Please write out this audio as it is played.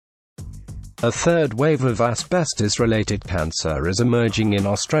A third wave of asbestos-related cancer is emerging in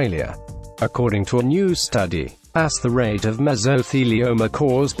Australia. According to a new study, the rate of mesothelioma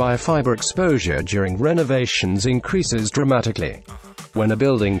caused by fiber exposure during renovations increases dramatically. When a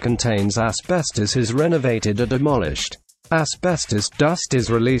building contains asbestos is renovated or demolished, asbestos dust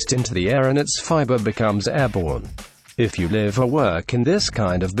is released into the air and its fiber becomes airborne. If you live or work in this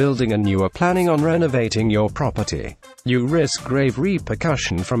kind of building and you are planning on renovating your property, you risk grave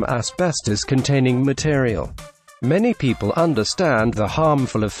repercussion from asbestos-containing material. Many people understand the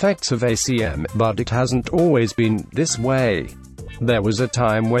harmful effects of ACM, but it hasn't always been this way. There was a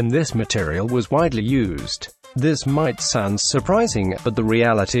time when this material was widely used. This might sound surprising, but the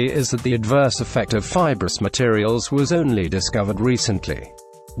reality is that the adverse effect of fibrous materials was only discovered recently.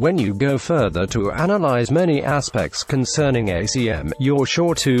 When you go further to analyze many aspects concerning ACM, you're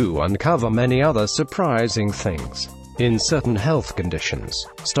sure to uncover many other surprising things. In certain health conditions,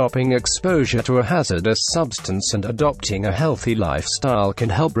 stopping exposure to a hazardous substance and adopting a healthy lifestyle can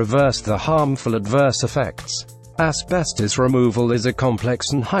help reverse the harmful adverse effects. Asbestos removal is a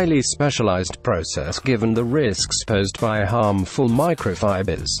complex and highly specialized process given the risks posed by harmful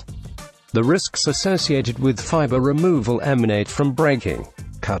microfibers. The risks associated with fiber removal emanate from breaking,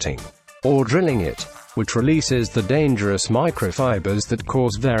 cutting, or drilling it, which releases the dangerous microfibers that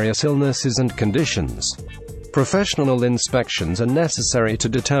cause various illnesses and conditions. Professional inspections are necessary to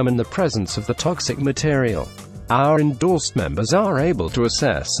determine the presence of the toxic material. Our endorsed members are able to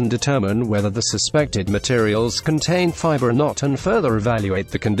assess and determine whether the suspected materials contain fiber or not and further evaluate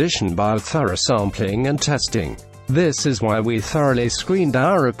the condition by thorough sampling and testing. This is why we thoroughly screened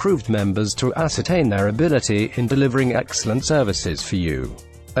our approved members to ascertain their ability in delivering excellent services for you.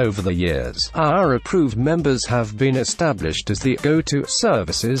 Over the years, our approved members have been established as the go-to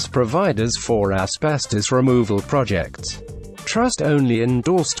services providers for asbestos removal projects. Trust only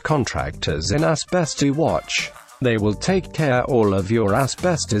endorsed contractors in Asbestos Watch. They will take care of all of your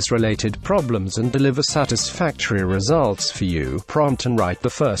asbestos-related problems and deliver satisfactory results for you, prompt and right the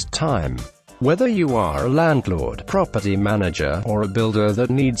first time. Whether you are a landlord, property manager, or a builder that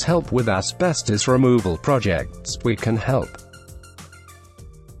needs help with asbestos removal projects, we can help.